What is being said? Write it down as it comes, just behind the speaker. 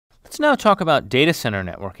now talk about data center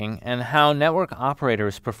networking and how network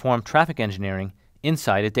operators perform traffic engineering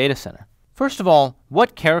inside a data center. First of all,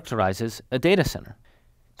 what characterizes a data center?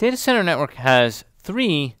 Data center network has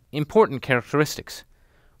three important characteristics.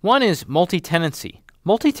 One is multi-tenancy.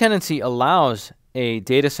 Multi-tenancy allows a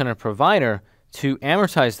data center provider to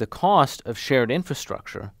amortize the cost of shared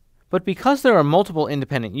infrastructure, but because there are multiple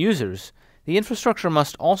independent users, the infrastructure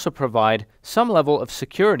must also provide some level of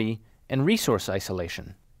security and resource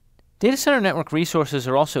isolation. Data center network resources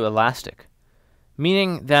are also elastic,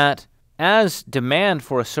 meaning that as demand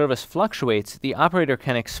for a service fluctuates, the operator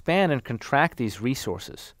can expand and contract these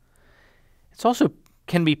resources. It also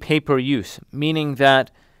can be pay-per-use, meaning that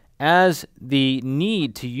as the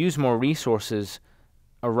need to use more resources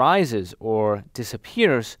arises or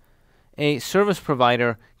disappears, a service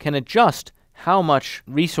provider can adjust how much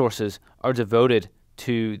resources are devoted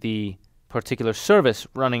to the particular service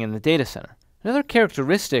running in the data center. Another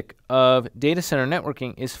characteristic of data center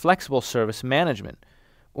networking is flexible service management,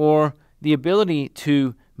 or the ability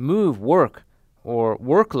to move work or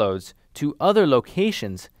workloads to other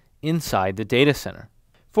locations inside the data center.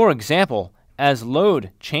 For example, as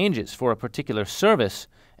load changes for a particular service,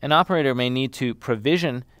 an operator may need to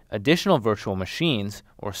provision additional virtual machines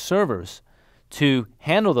or servers to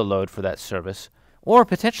handle the load for that service, or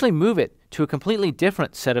potentially move it to a completely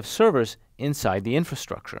different set of servers inside the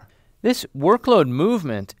infrastructure. This workload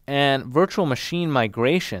movement and virtual machine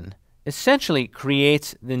migration essentially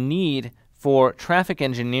creates the need for traffic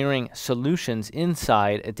engineering solutions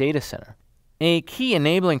inside a data center. A key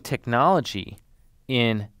enabling technology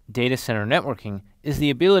in data center networking is the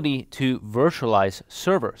ability to virtualize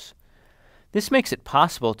servers. This makes it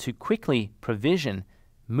possible to quickly provision,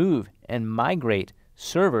 move, and migrate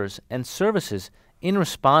servers and services in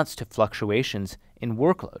response to fluctuations in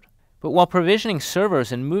workload. But while provisioning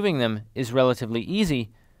servers and moving them is relatively easy,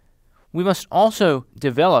 we must also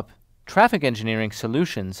develop traffic engineering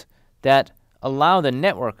solutions that allow the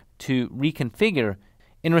network to reconfigure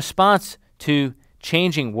in response to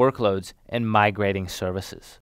changing workloads and migrating services.